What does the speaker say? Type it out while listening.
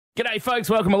G'day, folks.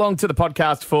 Welcome along to the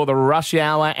podcast for the Rush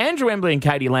Hour. Andrew Embley and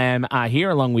Katie Lamb are here,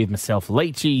 along with myself,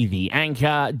 Leachy, the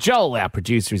anchor. Joel, our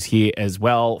producer, is here as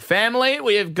well. Family,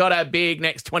 we've got a big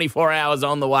next 24 hours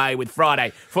on the way with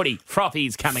Friday footy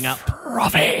frothies coming up.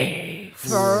 Frothies.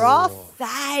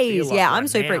 Yeah, I'm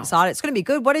super excited. It's going to be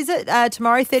good. What is it?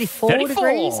 Tomorrow, 34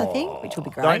 degrees, I think, which will be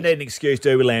great. Don't need an excuse,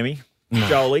 do we, Lammy? No.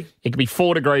 Jolie? It could be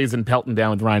 4 degrees and pelting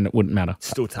down with rain. It wouldn't matter.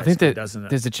 Still tastes good, doesn't it?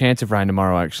 There's a chance of rain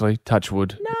tomorrow, actually. Touch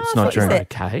wood. No, it's not during.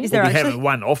 Okay. Is there we'll be actually? having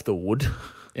one off the wood.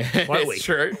 Won't we? It's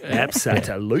true.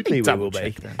 Absolutely, we will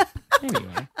be.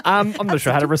 Anyway. I'm not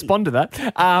sure how to respond to that.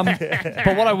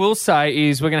 But what I will say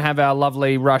is we're going to have our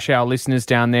lovely Rush Hour listeners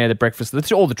down there, the breakfast.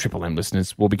 All the Triple M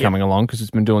listeners will be coming along because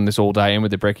it's been doing this all day and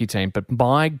with the Brekkie team. But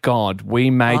my God, we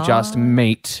may just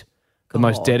meet the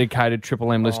most dedicated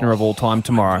Triple M listener of all time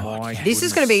tomorrow. This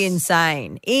is going to be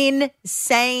insane.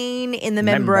 Insane in the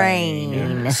membrane.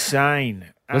 Insane.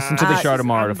 Listen to the show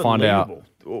tomorrow to find out.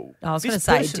 I was going to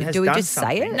say, do we just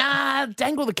say it? Nah,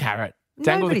 dangle the carrot.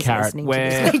 Dangle Nobody's the carrot. listening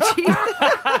Where... to this,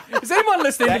 Leachy. Is anyone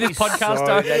listening to this podcast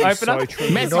opener?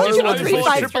 Messages No,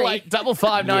 0488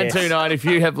 55929 if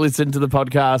you have listened to the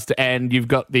podcast and you've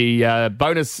got the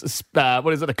bonus,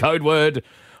 the code word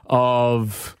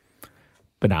of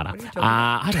banana.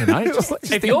 I don't know. Just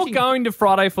if you're going to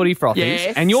Friday Footy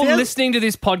Frothies and you're listening to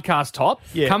this podcast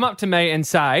come up to me and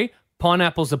say,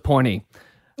 pineapples are pointy.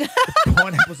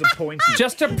 Pineapples are pointy.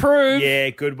 Just to prove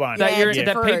good one.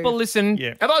 that people listen.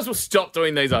 Yeah. Otherwise, we'll stop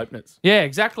doing these openers. Yeah,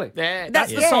 exactly. Yeah,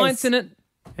 That's the science in it.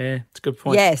 Yeah, it's a good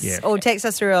point. Yes. Yeah. Or text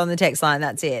us through on the text line.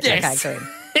 That's it. Yes. Okay, good.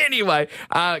 Anyway,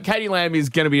 Katie Lamb is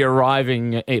going to be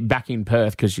arriving back in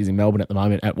Perth because she's in Melbourne at the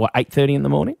moment at, 8:30 in the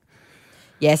morning?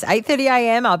 Yes, 8:30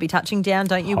 a.m. I'll be touching down.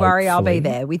 Don't you worry. I'll be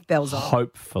there with bells on.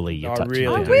 Hopefully you're touching really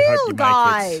down. do. Hope you Will, make it.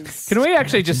 guys. Can we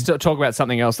actually just talk about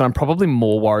something else that I'm probably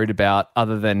more worried about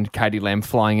other than Katie Lamb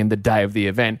flying in the day of the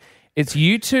event? It's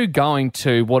you two going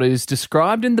to what is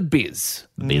described in the biz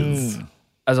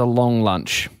as a long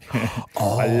lunch.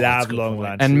 I love long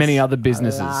lunches. And many other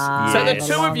businesses. So the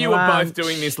two of you are both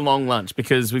doing this long lunch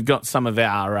because we've got some of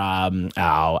our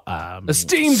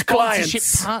esteemed sponsorship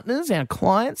clients, partners, our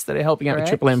clients that are helping out with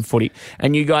Triple M footy,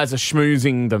 and you guys are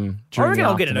schmoozing them I during reckon the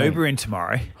I'll get an afternoon. Uber in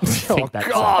tomorrow.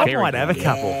 God, I might have a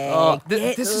couple.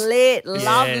 Get lit.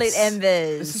 Love lit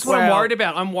embers. This is what I'm worried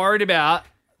about. I'm worried about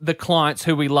the clients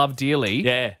who we love dearly.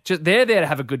 Yeah. They're there to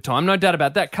have a good time, no doubt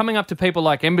about that. Coming up to people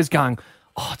like Embers going,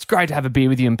 oh, it's great to have a beer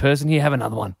with you in person. Here, have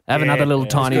another one. Have another little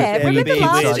tiny Yeah, weird remember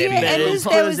last inside. year, Embers,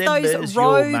 there was Embers, those your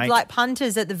road mate.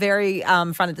 punters at the very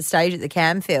front of the stage at the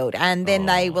Camfield, and then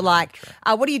they were like,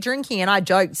 "What are you drinking?" And I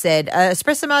joked, said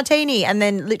espresso martini, and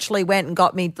then literally went and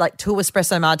got me 2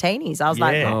 espresso martinis. I was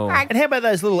like, And how about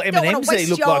those little wanna M&Ms that waste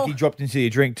look your- like you dropped into your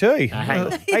drink too?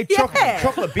 Hey,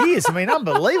 chocolate beers. I mean,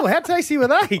 unbelievable. How tasty were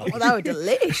they? "Well, they were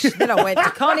delish." Then I went to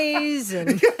Connie's,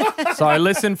 and So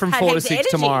listen from Had 4 to heaps of 6 energy.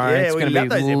 tomorrow. Yeah, It's we going love to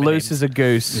those be M&Ms. loose as a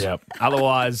goose. Yep.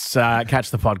 Otherwise,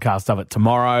 catch the podcast of it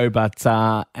tomorrow. But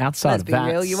outside Let's of be that,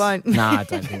 real, you won't. No, I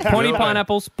don't think. Pointy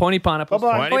pineapples. Pointy Pointy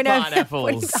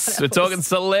pineapples. We're talking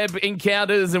celeb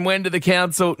encounters and when do the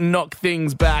council knock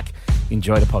things back.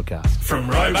 Enjoy the podcast. From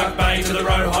Roebuck Bay to the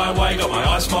Roe Highway, got my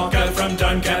ice mocha from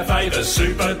Dome Cafe, the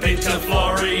Super Pizza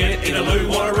Florian, Inaloo,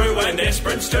 Wanneroo and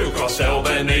Esperance too, across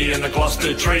Albany and the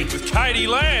Gloucester Treat with Katie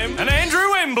Lamb and Andrew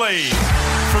Embley.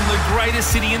 From the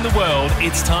greatest city in the world,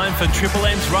 it's time for Triple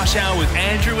M's Rush Hour with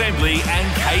Andrew Embley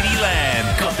and Katie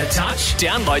Lamb. Got the touch?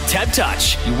 Download Tab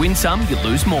Touch. You win some, you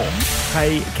lose more.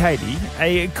 Hey, Katie,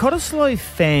 a Cottesloe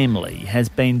family has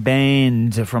been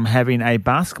banned from having a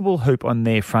basketball hoop on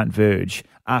their front verge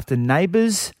after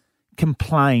neighbours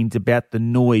complained about the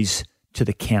noise to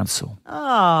the council.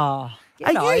 oh,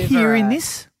 get Are you over hearing it.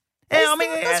 this? I mean,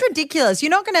 That's ridiculous. You're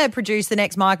not going to produce the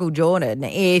next Michael Jordan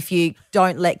if you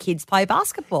don't let kids play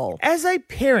basketball. as a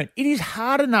parent, it is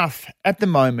hard enough at the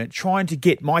moment trying to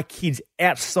get my kids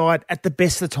outside at the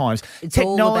best of times. It's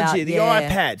all Technology, about- the yeah.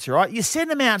 iPads, right? You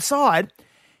send them outside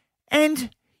and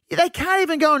they can't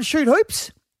even go and shoot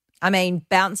hoops. I mean,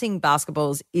 bouncing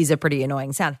basketballs is a pretty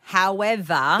annoying sound.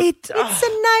 However, It's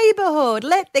a neighbourhood.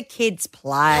 Let the kids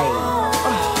play.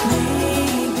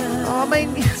 I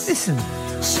mean, listen,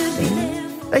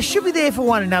 they should be there for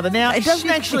one another. Now, it doesn't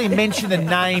actually mention the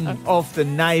name of the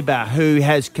neighbour who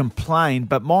has complained,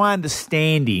 but my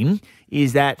understanding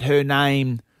is that her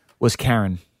name was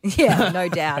Karen. Yeah, no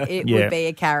doubt. It Yeah. would be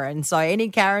a Karen. So any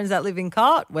Karens that live in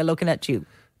Cart, we're looking at you.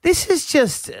 This is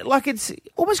just like it's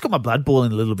almost got my blood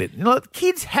boiling a little bit. You know,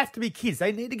 kids have to be kids.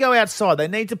 They need to go outside. They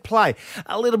need to play.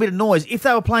 A little bit of noise. If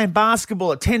they were playing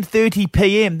basketball at 10:30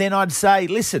 p.m., then I'd say,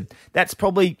 listen, that's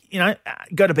probably,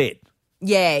 go to bed.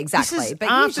 Yeah, This exactly. is But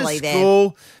after usually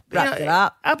school. wrapped it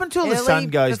up Up until the early sun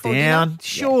goes before down, dinner.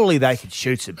 surely they could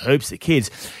shoot some hoops, the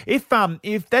kids. If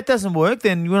that doesn't work,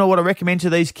 then you know what I recommend to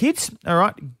these kids? All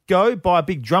right, go buy a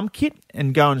big drum kit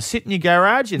and go and sit in your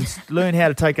garage and learn how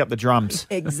to take up the drums.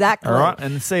 Exactly. All right,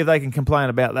 and see if they can complain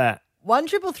about that.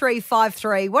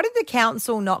 133353. What did the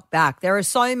council knock back? There are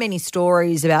so many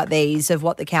stories about these of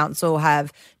what the council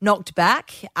have knocked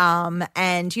back.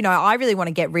 And, you know, I really want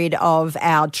to get rid of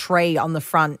our tree on the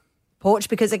front porch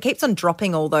because it keeps on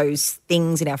dropping all those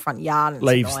things in our front yard. And it's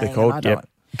Leaves, annoying, they're called, and I don't-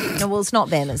 No, well, it's not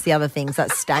them. It's the other things that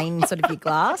stain sort of your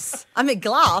glass. I mean,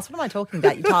 glass. What am I talking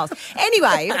about? Your tiles.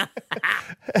 Anyway,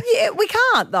 yeah, we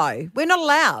can't though. We're not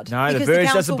allowed. No, the because verge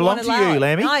council doesn't belong won't to allow you, it.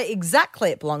 Lammy. No,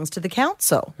 exactly. It belongs to the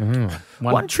council.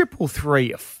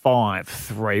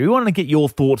 133353. We want to get your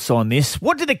thoughts on this.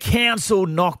 What did the council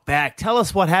knock back? Tell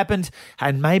us what happened,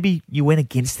 and maybe you went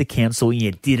against the council and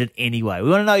you did it anyway. We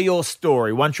want to know your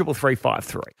story.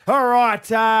 133353. All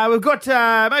right, we've got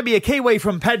maybe a Kiwi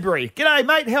from Padbury. G'day,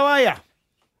 mate. How are you?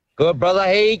 Good, brother.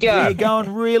 How you Yeah, going?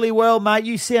 going really well, mate.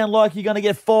 You sound like you're going to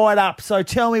get fired up. So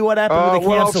tell me what happened with the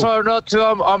Well, I'll council. try not to.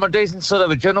 I'm a decent sort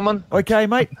of a gentleman. Okay,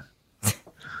 mate.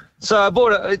 So I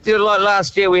bought it. Like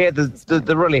last year, we had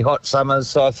the really hot summers,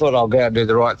 so I thought I'll go out and do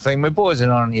the right thing. My boys are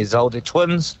 9 years old. They're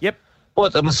twins. Yep.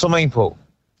 Bought them a swimming pool,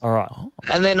 All right.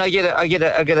 and then I get a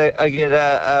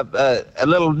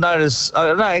little notice.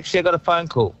 Oh, no, actually, I got a phone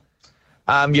call.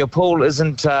 Your pool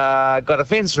isn't got a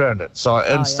fence around it, so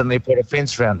I instantly put a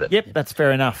fence around it. Yep, that's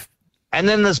fair enough. And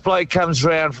then this bloke comes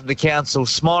round from the council,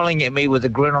 smiling at me with a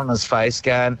grin on his face,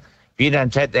 going, "If you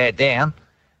don't take that down,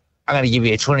 I'm going to give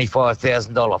you a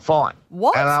 $25,000 fine."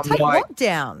 What? And I'm Take like, what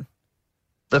down?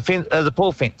 the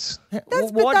pool fence.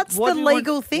 That's the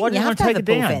legal thing. Why do You you have want to to have take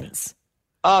the it pool down? fence.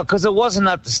 Oh, because it wasn't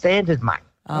up to standard, mate.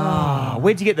 Oh,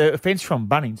 where'd you get the fence from?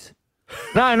 Bunnings.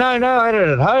 No, I did it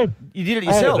at home. You did it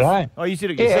I had it yourself? at home. Oh, you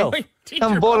did it Yeah. yourself?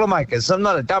 I'm Boilermakers. I'm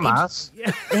not a dumbass.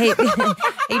 He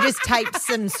just taped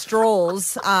some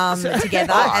straws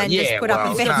together and just yeah, put up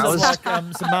well, a fence. no, it was- Like some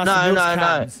Master No, Mills no.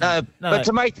 cartons. But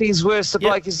to make things worse, the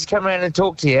bloke has come around and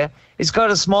talked to you. He's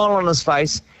got a smile on his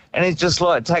face, and he's just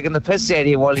like taking the piss out of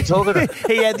you while he's talking to you.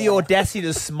 He had the audacity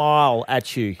to smile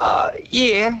at you.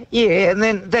 Yeah. And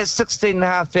then that's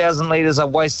 16,500 litres I've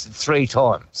wasted 3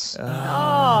 times.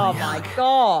 Oh, my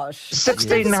gosh.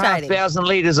 16,500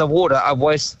 litres of water I've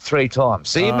wasted 3 times.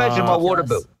 So you imagine my water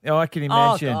bill. Oh, I can Oh,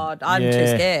 imagine. God. I'm too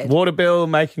scared. Water bill,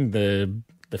 making the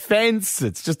fence.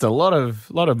 It's just a lot of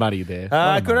money there.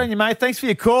 Good on you, mate. Thanks for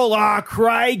your call.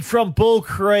 Craig from Bull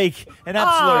Creek, an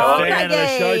absolute fan of the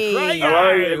show. Craigie. Craig, Hello,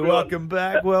 everyone. welcome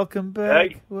back. Welcome back.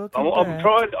 Hey, Welcome I'm back.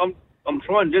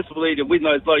 trying desperately to win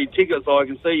those bloody tickets so I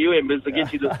can see you, Embers, to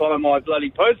get you to sign my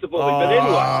bloody poster for me. But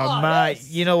anyway, Oh, mate,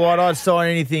 you know what? I'd sign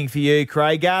anything for you,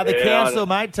 Craig. The Yeah, council,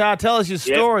 mate. Tell us your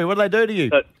story. What did they do to you?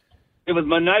 but it was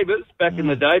my neighbours back in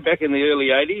the day, back in the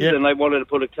early 80s, Yep. and they wanted to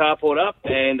put a carport up,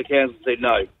 and the council said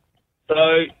no. So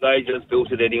they just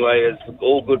built it anyway, as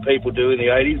all good people do in the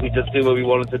 80s. We just did what we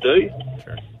wanted to do.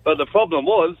 Sure. But the problem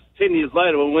was, 10 years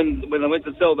later, when they went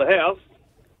to sell the house,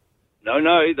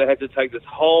 they had to take this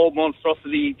whole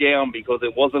monstrosity down because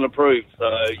it wasn't approved. So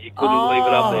you couldn't leave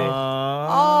it up there.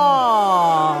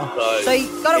 Oh. So you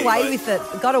got away anyway. with it.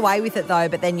 Got away with it, though,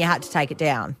 but then you had to take it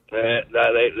down. That's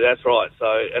right.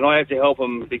 So, and I had to help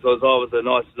him because I was a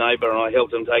nice neighbour and I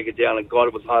helped him take it down, and God,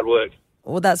 it was hard work.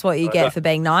 Well, that's what you get for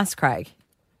being nice, Craig.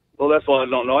 Well, that's why I'm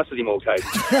not nice anymore, Kate.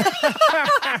 You're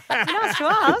nice to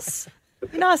us.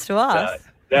 You're nice to us.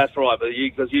 That's right, but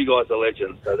because you guys are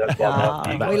legends, so that's why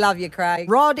I'm not We love you, Craig.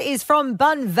 Rod is from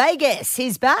Bun Vegas.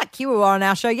 He's back. You were on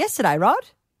our show yesterday, Rod.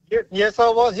 Yes, I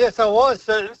was.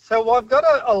 So I've got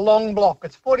a long block.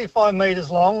 It's 45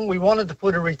 metres long. We wanted to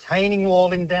put a retaining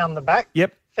wall in down the back,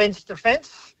 Yep. fence to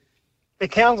fence. The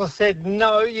council said,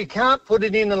 no, you can't put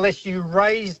it in unless you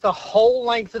raise the whole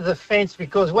length of the fence,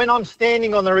 because when I'm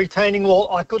standing on the retaining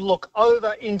wall, I could look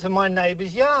over into my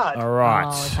neighbour's yard. All right.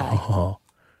 Oh, okay.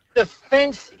 The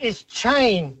fence is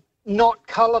chain, not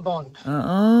colour-bond.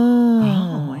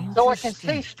 So I can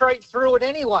see straight through it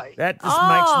anyway. That just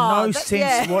makes no that- sense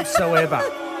yeah. whatsoever.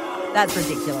 That's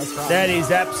ridiculous, Rod. That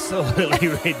is absolutely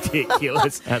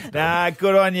ridiculous.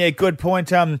 Good on you. Good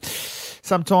point.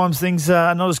 Sometimes things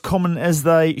are not as common as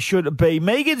they should be.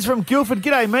 Megan's from Guildford.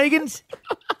 G'day, Megan.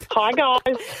 Hi, guys.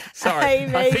 Sorry. Hey,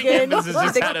 I think Megan. Embers has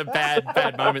just had a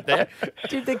bad moment there.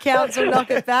 Did the council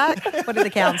knock it back? What did the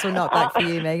council knock back for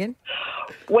you, Megan?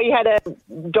 We had a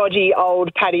dodgy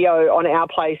old patio on our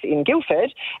place in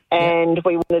Guildford, and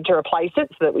we wanted to replace it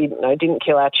so that we didn't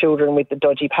kill our children with the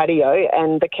dodgy patio,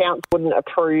 and the council wouldn't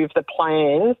approve the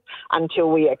plans until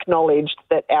we acknowledged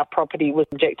that our property was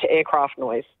subject to aircraft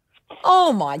noise.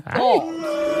 Oh, my God.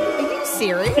 Are you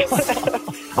serious?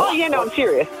 Oh, yeah, no, I'm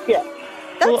serious, yeah.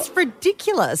 That's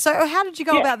ridiculous. So how did you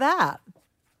go about that?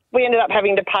 We ended up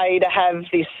having to pay to have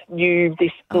this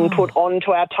thing put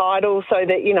onto our title so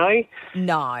that,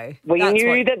 No. we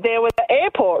knew that there was an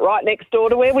airport right next door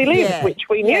to where we live, which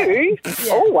we knew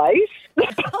always. They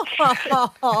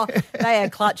are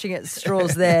clutching at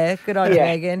straws there. Good on you,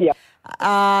 Megan. Yeah.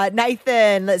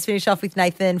 Nathan, let's finish off with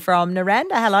Nathan from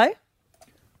Naranda. Hello.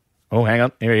 Oh, hang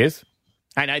on. Here he is.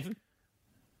 Hey, Nathan.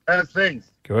 How's things?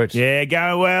 Good. Yeah,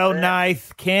 go well,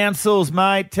 Nath. Councils,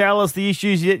 mate. Tell us the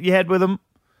issues you had with them.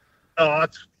 Oh,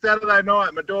 it's Saturday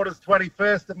night. My daughter's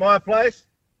 21st at my place.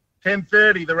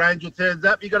 10:30, the ranger turns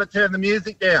up. You got to turn the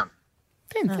music down.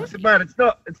 I said, mate, it's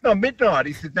not midnight.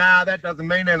 He said, nah, that doesn't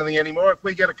mean anything anymore. If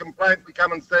we get a complaint, we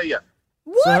come and see you.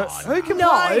 What? So, who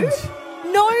complained?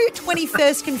 No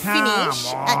 21st can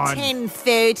finish at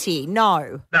 10:30.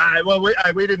 No. No, well, we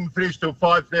didn't finish till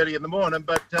 5:30 in the morning,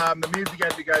 but the music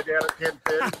had to go down at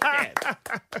 10:30.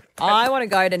 I want to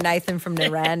go to Nathan from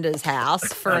Naranda's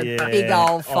house for a big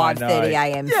old 5:30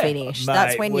 a.m. finish. Mate,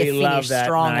 That's when you finish that,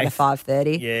 strong Nath. at a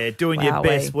 5:30. Yeah, doing your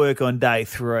best work on day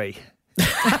 3.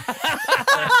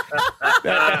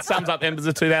 That sums up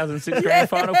Embers' 2006 Grand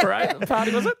Final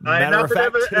party, was it? Nothing after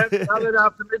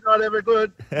midnight ever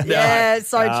good. Yeah,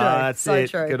 so true. That's so it.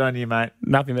 true. Good on you, mate.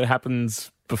 Nothing that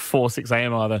happens before 6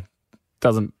 a.m. either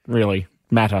doesn't really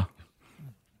matter.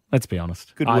 Let's be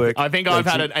honest. Good work. I think I've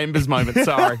had an Embers moment.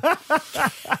 Sorry.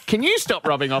 Can you stop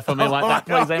rubbing off on me like that,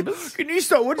 please, Embers? Can you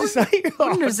stop? What did you say?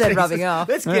 Wouldn't have said rubbing off.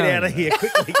 Let's get out of here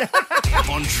quickly.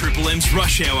 On Triple M's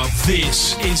Rush Hour,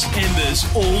 this is Embers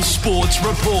All Sports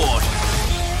Report.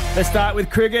 Let's start with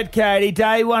cricket, Katie.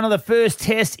 Day 1 of the first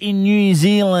test in New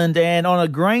Zealand, and on a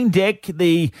green deck,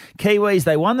 the Kiwis,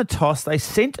 they won the toss. They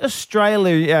sent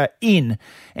Australia in,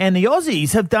 and the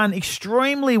Aussies have done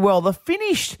extremely well. They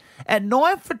finished at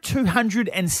 9 for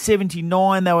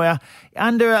 279. They were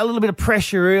under a little bit of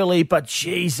pressure early, but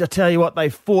geez, I tell you what, they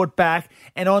fought back.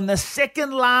 And on the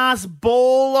second last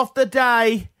ball of the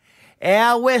day,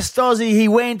 our West Aussie, he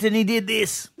went and he did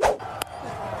this.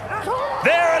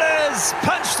 There it is,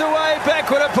 punched away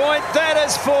backward a point. That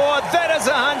is 4, that is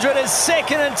 100, his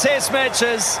second in test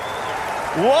matches.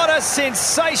 What a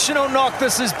sensational knock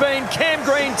this has been. Cam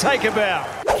Green, take a bow.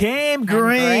 Cam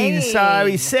Green, so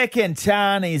his second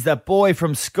ton. He's the boy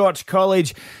from Scotch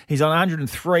College. He's on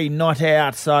 103 not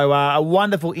out, so a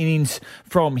wonderful innings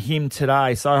from him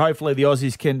today. So hopefully the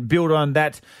Aussies can build on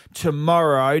that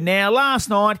tomorrow. Now, last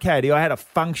night, Katie, I had a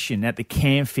function at the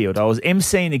Campfield. I was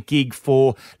emceeing a gig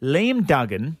for Liam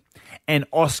Duggan and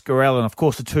Oscar Allen, of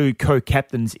course, the two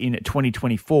co-captains in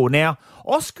 2024. Now,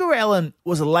 Oscar Allen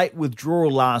was a late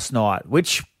withdrawal last night,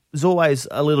 which is always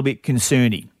a little bit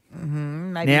concerning.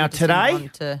 Maybe Now, you just didn't today,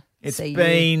 want to it's see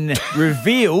been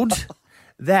revealed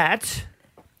that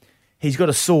he's got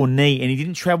a sore knee and he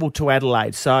didn't travel to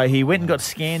Adelaide. So he went and got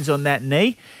scans on that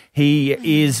knee. He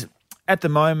is at the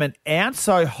moment out.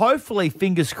 So hopefully,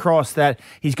 fingers crossed that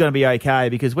he's going to be okay,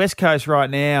 because West Coast right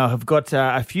now have got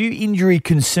a few injury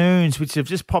concerns which have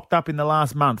just popped up in the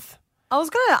last month. I was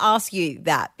going to ask you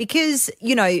that because,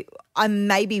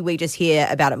 maybe we just hear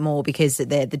about it more because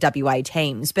they're the WA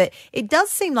teams, but it does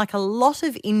seem like a lot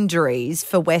of injuries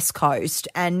for West Coast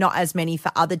and not as many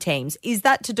for other teams. Is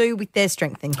that to do with their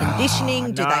strength and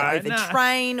conditioning? Do they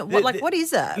overtrain? What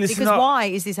is it? Because why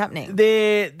is this happening?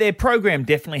 Their program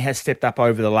definitely has stepped up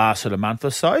over the last sort of month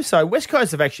or so. So West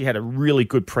Coast have actually had a really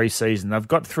good preseason. They've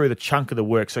got through the chunk of the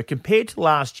work. So compared to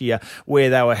last year where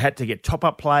they had to get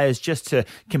top-up players just to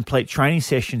complete training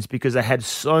sessions because they had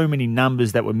so many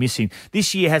numbers that were missing,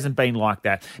 this year hasn't been like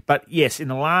that. But yes, in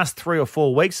the last 3 or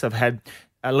 4 weeks, they've had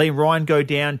Liam Ryan go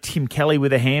down, Tim Kelly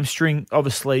with a hamstring,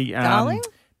 obviously. Darling?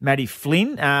 Matty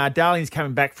Flynn. Darling's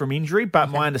coming back from injury,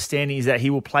 but my understanding is that he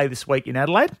will play this week in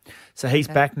Adelaide. So he's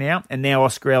back now. And now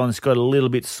Oscar Allen's got a little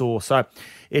bit sore. So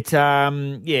it's,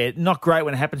 not great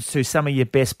when it happens to some of your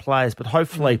best players, but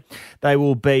hopefully they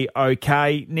will be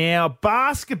okay. Now,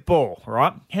 basketball,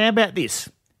 right? How about this?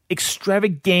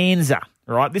 Extravaganza,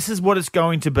 right? This is what it's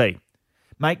going to be.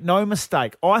 Make no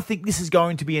mistake. I think this is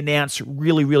going to be announced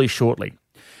really, really shortly.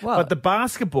 What? But the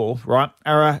basketball, right,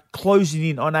 are closing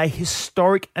in on a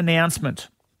historic announcement.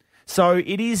 So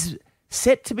it is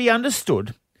set to be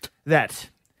understood that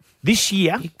This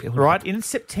year, right, in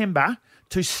September,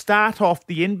 to start off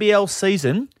the NBL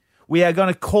season, we are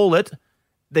going to call it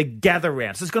the Gather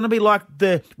Round. So it's going to be like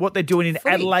what they're doing in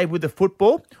Adelaide with the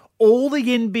football. All the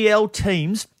NBL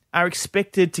teams are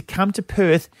expected to come to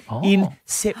Perth in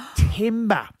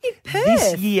September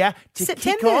this year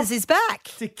September's is back.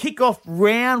 To kick off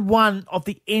round 1 of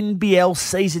the NBL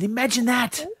season. Imagine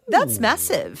that. That's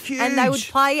massive. Huge. And they would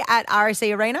play at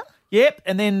RSE Arena? Yep,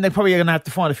 and then they're probably going to have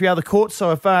to find a few other courts.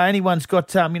 So if anyone's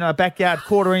got a backyard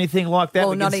court or anything like that,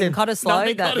 Well, not in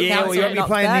Cottesloe. you won't be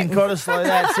playing in Cottesloe.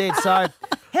 That's it. So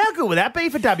how good would that be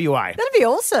for WA? That'd be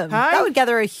awesome. Hey? That would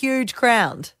gather a huge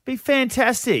crowd. Be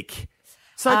fantastic.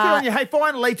 So good on you. Hey,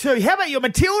 finally, too. How about your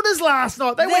Matildas last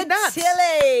night? They went nuts.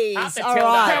 Tillies. All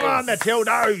right. Come on,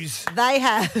 Matildos. They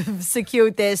have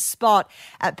secured their spot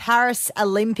at Paris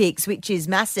Olympics, which is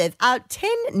massive.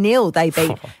 10-0 they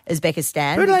beat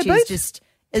Uzbekistan. Who did they beat? Just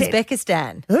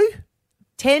Uzbekistan. Who?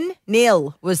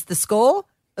 10-0 was the score.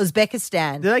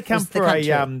 Uzbekistan. Do they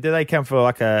come for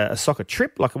like a soccer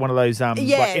trip, like one of those like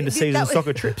end of season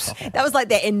soccer trips? That was like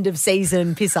their end of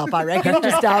season piss up, I reckon.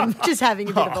 Just having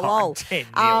a bit of a lull.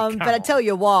 But I tell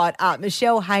you what,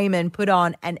 Michelle Heyman put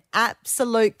on an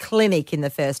absolute clinic in the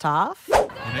first half.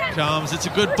 And it comes. It's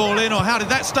a good ball in. Or how did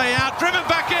that stay out? Driven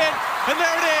back in, and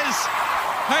there it is.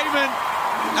 Heyman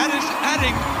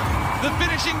adding the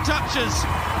finishing touches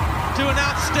to an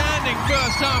outstanding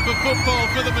first half of football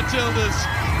for the Matildas.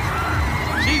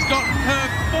 She's got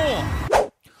her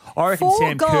 4. I reckon 4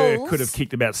 Sam goals. Kerr could have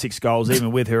kicked about 6 goals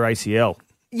even with her ACL.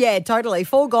 Yeah, totally.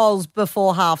 4 goals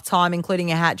before half time,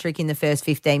 including a hat-trick in the first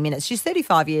 15 minutes. She's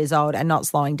 35 years old and not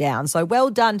slowing down. So well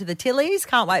done to the Tillies.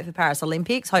 Can't wait for Paris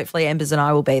Olympics. Hopefully Embers and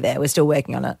I will be there. We're still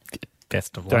working on it.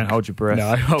 Best of luck. Don't hold your breath. No,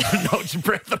 I wouldn't hold your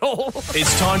breath at all.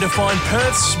 It's time to find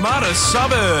Perth's smartest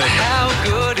suburb. How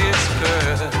good is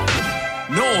Perth?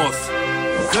 North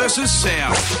versus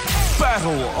South.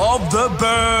 Battle of the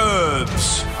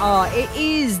Burbs. Oh, it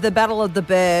is the Battle of the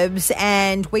Burbs,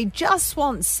 and we just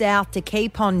want South to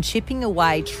keep on chipping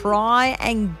away, try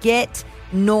and get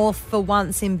North for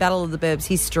once in Battle of the Burbs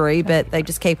history, but they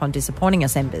just keep on disappointing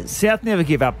us, Embers. South never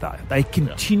give up, though. They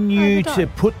continue to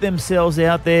put themselves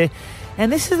out there. And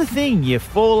this is the thing, you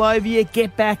fall over, you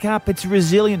get back up, it's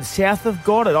resilient. South have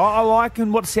got it. I like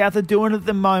what South are doing at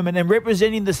the moment, and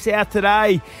representing the South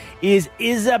today is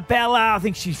Isabella. I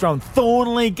think she's from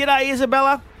Thornley. G'day,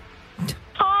 Isabella.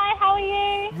 Hi, how are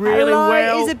you? Really Hello,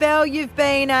 well. Isabel, you've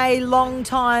been a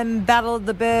long-time Battle of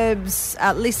the Burbs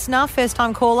listener,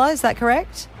 first-time caller, is that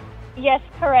correct? Yes,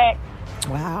 correct.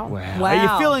 Wow. Are you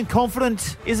feeling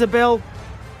confident, Isabel?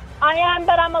 I am,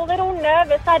 but I'm a little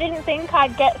nervous. I didn't think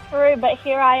I'd get through, but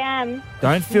here I am.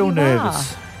 Don't feel You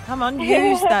nervous. are. Come on,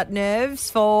 use that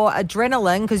nerves for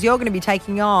adrenaline, because you're going to be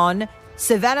taking on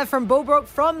Savannah from Bullbrook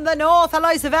from the north.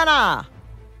 Hello, Savannah.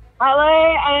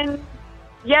 Hello, and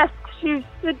yes, she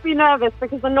should be nervous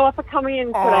because the North are coming in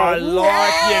today. I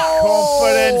like your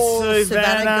confidence,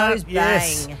 Savannah. Savannah goes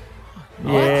Yes. bang.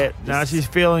 Yeah, no, she's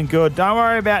feeling good. Don't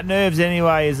worry about nerves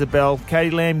anyway, Isabel. Katie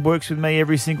Lamb works with me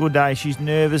every single day. She's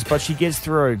nervous, but she gets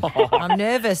through. I'm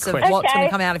nervous of what's going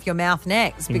to come out of your mouth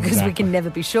next, because we can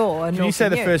never be sure. Can you say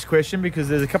the first question? Because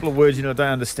there's a couple of words I don't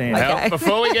understand. Okay. Well,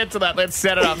 before we get to that, let's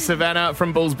set it up. Savannah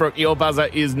from Bullsbrook, your buzzer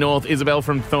is north. Isabel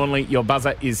from Thornley, your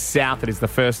buzzer is south. It is the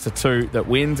first to 2 that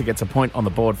wins. It gets a point on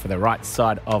the board for the right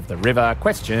side of the river.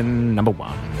 Question number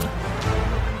 1.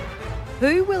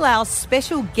 Who will our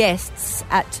special guests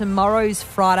at tomorrow's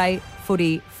Friday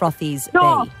Footy Frothies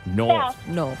North. be? North.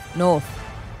 North.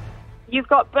 You've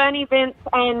got Bernie Vince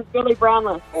and Billy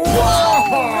Brownless.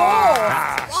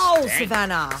 Oh,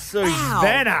 Savannah.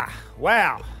 Savannah.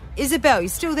 Wow. Isabel, you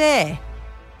still there?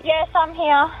 Yes, I'm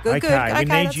here. Good. We Okay, need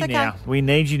that's you okay. now. We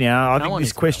need you now. I No think one this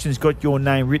is question's got your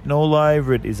name written all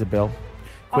over it, Isabel.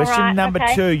 Question right, number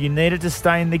okay. 2. You needed to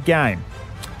stay in the game.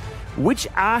 Which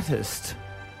artist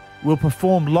will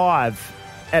perform live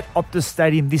at Optus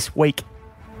Stadium this week?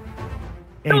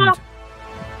 And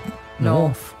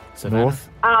North. Savannah. North.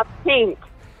 Pink.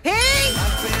 Pink!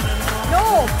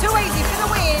 North. Too easy for the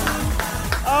win.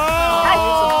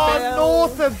 Oh,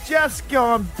 North have just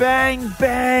gone bang,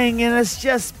 bang, and it's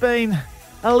just been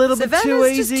a little bit too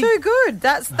Savannah's easy. just too good.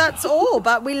 That's all.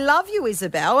 But we love you,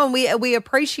 Isabel, and we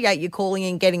appreciate you calling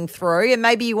and getting through. And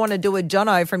maybe you want to do a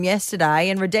Jono from yesterday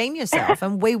and redeem yourself,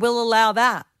 and we will allow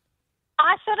that.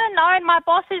 I should have known. My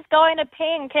boss is going to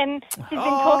Pink, and she's been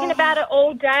talking about it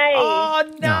all day. Oh,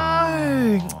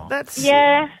 no. That's...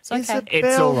 Yeah.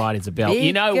 It's all right, Isabel.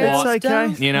 You know what? It's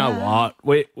okay. You know what?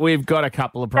 We've got a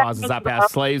couple of prizes up our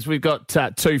sleeves. We've got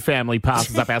 2 family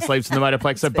passes up our sleeves from the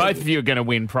Motorplex, so both of you are going to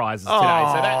win prizes today.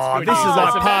 So that's good. This is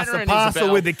like Savannah pass the and parcel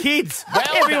Isabel. with the kids.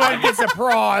 Everyone gets a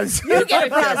prize. You get a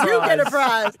prize. You get a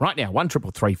prize. Right now,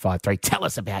 133353. Tell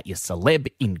us about your celeb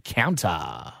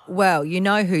encounter. Well, you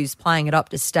know who's playing at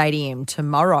Optus Stadium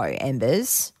tomorrow,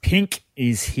 Embers? Pink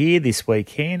is here this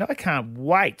weekend. I can't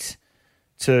wait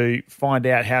to find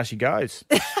out how she goes.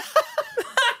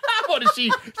 What is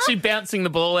she bouncing the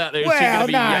ball out there? Is she Well, gonna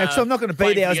be, no, so I'm not going to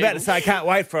be there. I was about to say I can't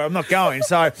wait for it. I'm not going.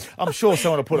 So I'm sure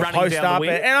someone will put a Running post down the up. wing.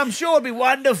 And I'm sure it'll be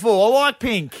wonderful. I like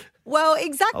Pink. Well, I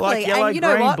exactly. like yellow, and you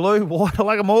know green, what? blue, white. I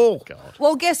like them all.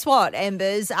 Well, guess what,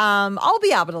 Embers? I'll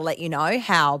be able to let you know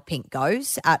how Pink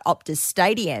goes at Optus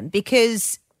Stadium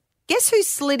because guess who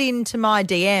slid into my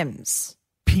DMs?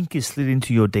 Pink has slid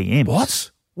into your DM.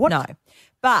 What? No.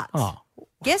 But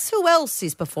guess who else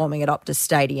is performing at Optus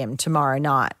Stadium tomorrow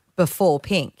night before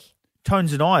Pink?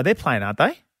 Tones and I, they're playing, aren't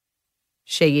they?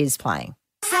 She is playing.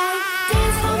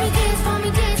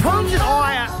 Tones and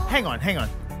I hang on.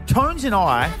 Tones and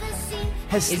I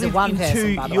has Is a slid one into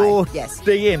person, by the your way. Yes.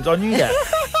 DMs. I knew that.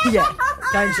 Yeah.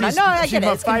 Don't you? She's, No, I she's get it.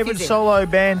 my It's favourite confusing. solo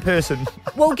band person.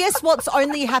 Well, guess what's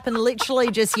only happened literally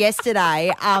just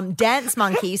yesterday? Dance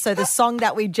Monkey, so the song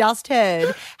that we just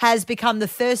heard, has become the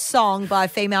first song by a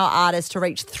female artist to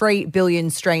reach 3 billion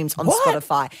streams on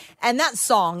Spotify. And that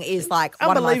song is like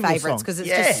one of my Unbelievable favourites song. because it's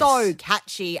Yes. just so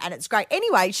catchy and it's great.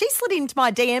 Anyway, she slid into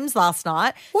my DMs last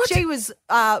night. She was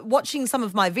watching some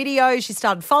of my videos. She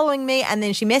started following me and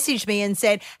then she messaged me and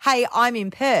said, hey, I'm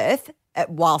in Perth.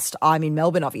 Whilst I'm in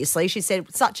Melbourne, obviously. She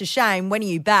said, such a shame. When are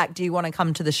you back? Do you want to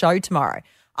come to the show tomorrow?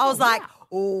 I was like,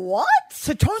 what?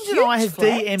 So Tones and I have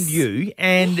DM'd you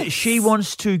and she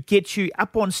wants to get you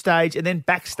up on stage and then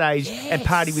backstage and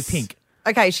party with Pink.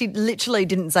 Okay, she literally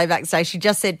didn't say backstage. She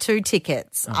just said 2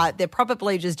 tickets. They're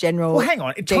probably just general. Well, hang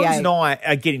on. Tones DA. and I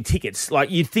are getting tickets.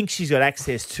 Like, you'd think she's got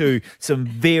access to some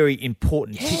very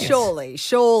important tickets.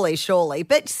 Surely.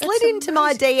 But slid into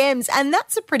my DMs, and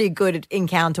that's a pretty good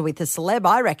encounter with a celeb,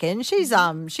 I reckon.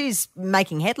 She's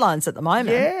making headlines at the moment.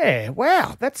 Yeah,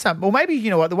 wow. That's well, maybe,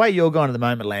 you know what, the way you're going at the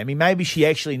moment, Lammy, maybe she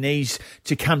actually needs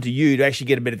to come to you to actually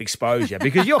get a bit of exposure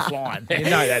because you're flying. You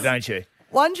know that, don't you?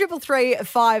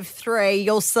 133353,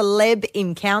 your celeb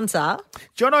encounter.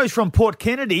 Jono's from Port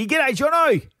Kennedy. G'day,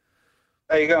 Jono.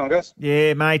 How you going, guys?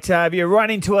 Yeah, mate. Have you run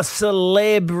into a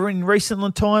celeb in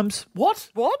recent times? What?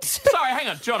 Sorry, hang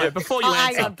on, Jono, before you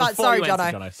hang answer. on, but before sorry, you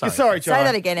answer, Jono. Sorry, Jono. Say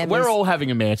that again, Emmers. We're all having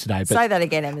a mare today. But Say that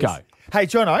again, Emmers. Go. Hey,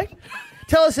 Jono,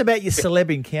 tell us about your celeb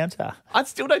encounter. I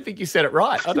still don't think you said it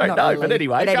right. I don't Not know. really. But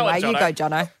anyway, But go on, you Jono. go,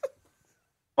 Jono.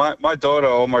 My daughter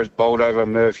almost bowled over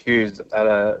Merv Hughes at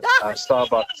a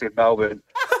Starbucks in Melbourne.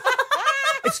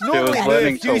 It's She was normally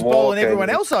learning Merv to Hughes walk bowling everyone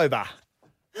and- else over.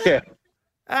 Yeah.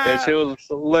 Yeah, she was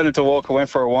learning to walk, went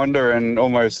for a wander and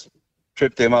almost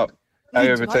tripped him up.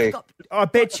 Over tea. I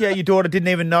bet you your daughter didn't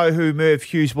even know who Merv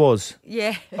Hughes was.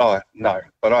 Yeah. Oh, no,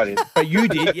 but I did. But you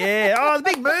did, yeah. Oh, the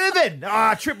big Mervin.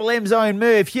 Triple M's own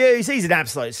Merv Hughes. He's an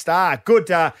absolute star.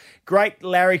 Good, great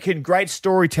larrikin, great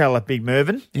storyteller, big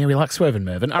Mervin. Yeah, we like swerving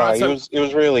Mervin. All right, He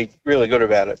was really, really good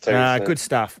about it too. so. Good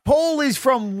stuff. Paul is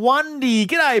from Wundy.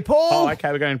 G'day, Paul. Oh,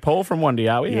 okay, we're going Paul from Wundy,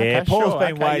 are we? Yeah, Okay, Paul's sure.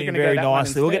 been Okay, waiting you're gonna very go that one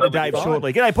nicely. We'll get to instead. Dave Fine.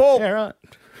 shortly. G'day, Paul. Yeah, right.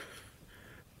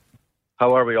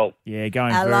 How are we all? Yeah,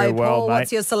 going Hello, very well, Paul. mate.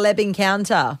 What's your celeb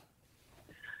encounter?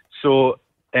 So,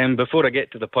 before I get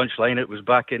to the punchline, it was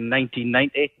back in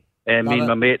 1990. Me and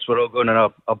my mates were all going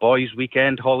on a boys'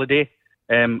 weekend holiday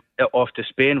off to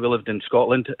Spain. We lived in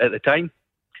Scotland at the time,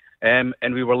 and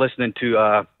we were listening to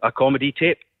a comedy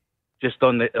tape just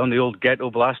on the old Ghetto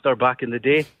Blaster back in the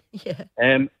day. Yeah.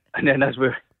 And then as we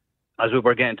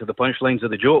were getting to the punchlines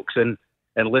of the jokes and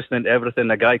listening to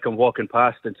everything, a guy come walking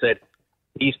past and said,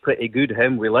 "He's pretty good,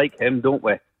 him. We like him, don't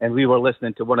we?" And we were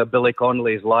listening to one of Billy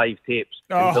Connolly's live tapes.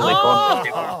 And Billy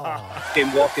Connolly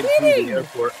came walking through the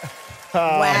airport.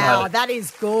 Wow, that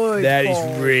is good. That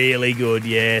Paul. is really good,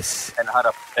 yes.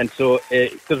 And so,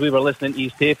 because we were listening to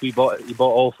his tape, he bought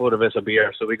all 4 of us a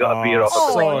beer. So we got a beer off so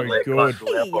of Billy Connolly at good.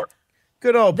 Glasgow Airport.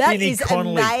 Good old That Billy is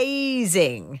Connolly.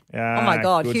 amazing. Ah, oh, my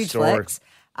God, good huge story. flex.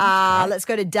 Let's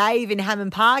go to Dave in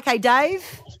Hammond Park. Hey,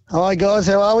 Dave. Hi, guys.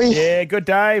 How are we? Yeah, good,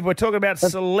 Dave. We're talking about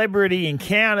celebrity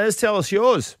encounters. Tell us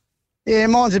yours. Yeah,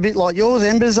 mine's a bit like yours,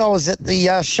 Embers. I was at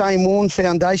the Shane Warne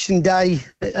Foundation Day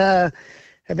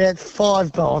about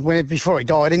 5, before he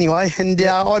died anyway, and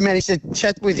I managed to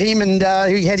chat with him, and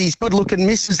he had his good-looking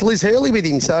Mrs. Liz Hurley with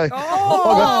him, so...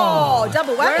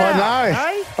 double whammy. I know.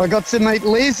 Hey? I got to meet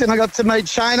Liz and I got to meet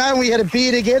Shana, and we had a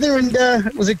beer together, and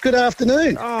it was a good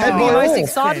afternoon. Are you most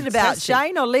excited about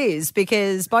Shane or Liz?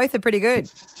 Because both are pretty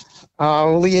good.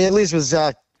 Oh, well, yeah, Liz was...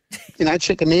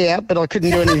 checking me out, but I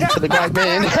couldn't do anything for the great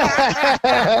man.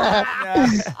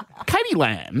 Katie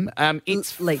Lamb,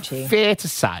 it's fair to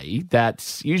say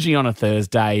that usually on a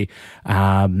Thursday,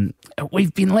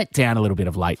 we've been let down a little bit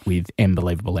of late with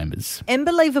Unbelievable Embers.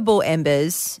 Unbelievable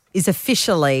Embers is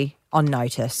officially on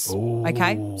notice. Ooh.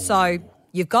 Okay, so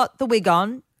you've got the wig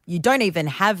on. You don't even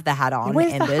have the hat on,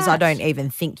 Where's the Embers. hat? I don't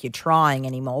even think you're trying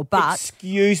anymore. But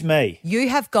excuse me, you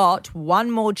have got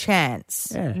one more chance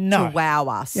to wow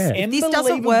us. If this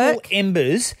doesn't work,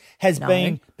 Embers has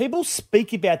been. People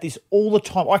speak about this all the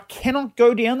time. I cannot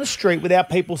go down the street without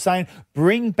people saying,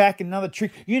 "Bring back another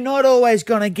trick." You're not always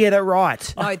going to get it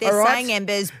right. No, they're saying,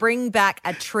 Embers, bring back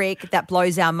a trick that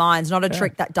blows our minds, not a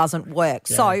trick that doesn't work.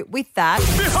 Yeah. So with that,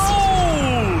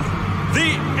 Behold,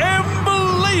 the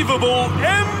Unbelievable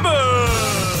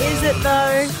Embers. Is it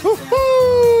though?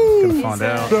 Gonna find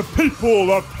out. The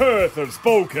people of Perth have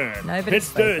spoken. Nobody's It's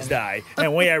spoken. Thursday,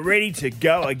 and we are ready to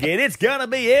go again. It's gonna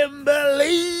be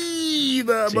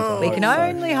unbelievable. We can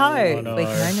only hope. We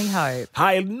can only hope.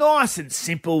 Hey, nice and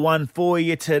simple one for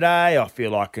you today. I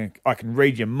feel like I can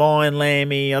read your mind,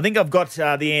 Lammy. I think I've got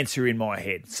the answer in my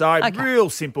head. So, real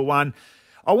simple one.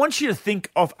 I want you to think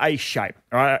of a shape,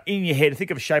 all right? In your head, think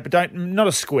of a shape, but not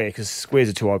a square, because squares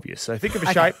are too obvious. So think of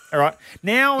a shape, all right?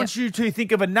 Now I want you to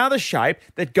think of another shape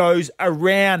that goes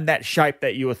around that shape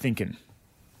that you were thinking.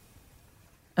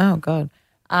 Oh, God.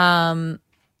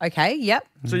 Okay, yep.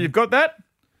 So you've got that?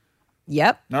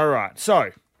 Yep. All right. So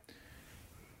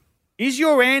is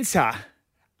your answer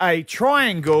a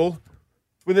triangle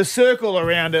with a circle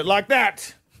around it like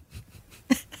that?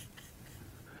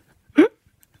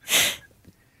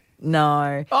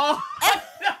 No. Oh,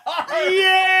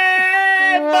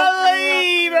 yeah!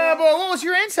 Unbelievable! What was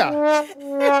your answer?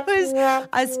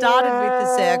 I started with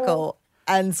the circle.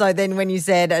 And so then when you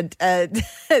said a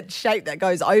shape that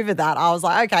goes over that, I was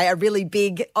like, okay, a really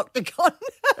big octagon.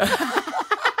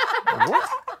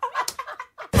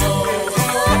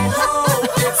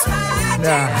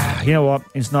 You know what?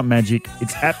 It's not magic.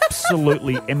 It's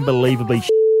absolutely unbelievably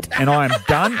and I am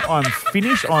done. I'm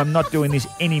finished. I'm not doing this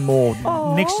anymore.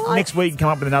 Next week, come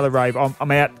up with another rave.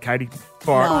 I'm out, Katie.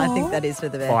 Bye. No, I think that is for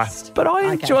the best. Bye. But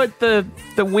I enjoyed the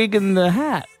wig and the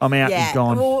hat. I'm out. Yeah, He's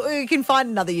gone. well, you can find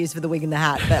another use for the wig and the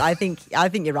hat, but I think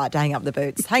you're right to hang up the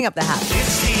boots. Hang up the hat.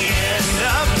 It's the end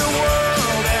of the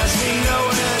world as we know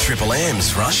it. Triple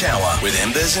M's Rush Hour with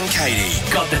Embers and Katie.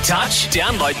 Got the touch?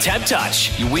 Download Tab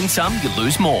Touch. You win some, you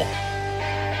lose more.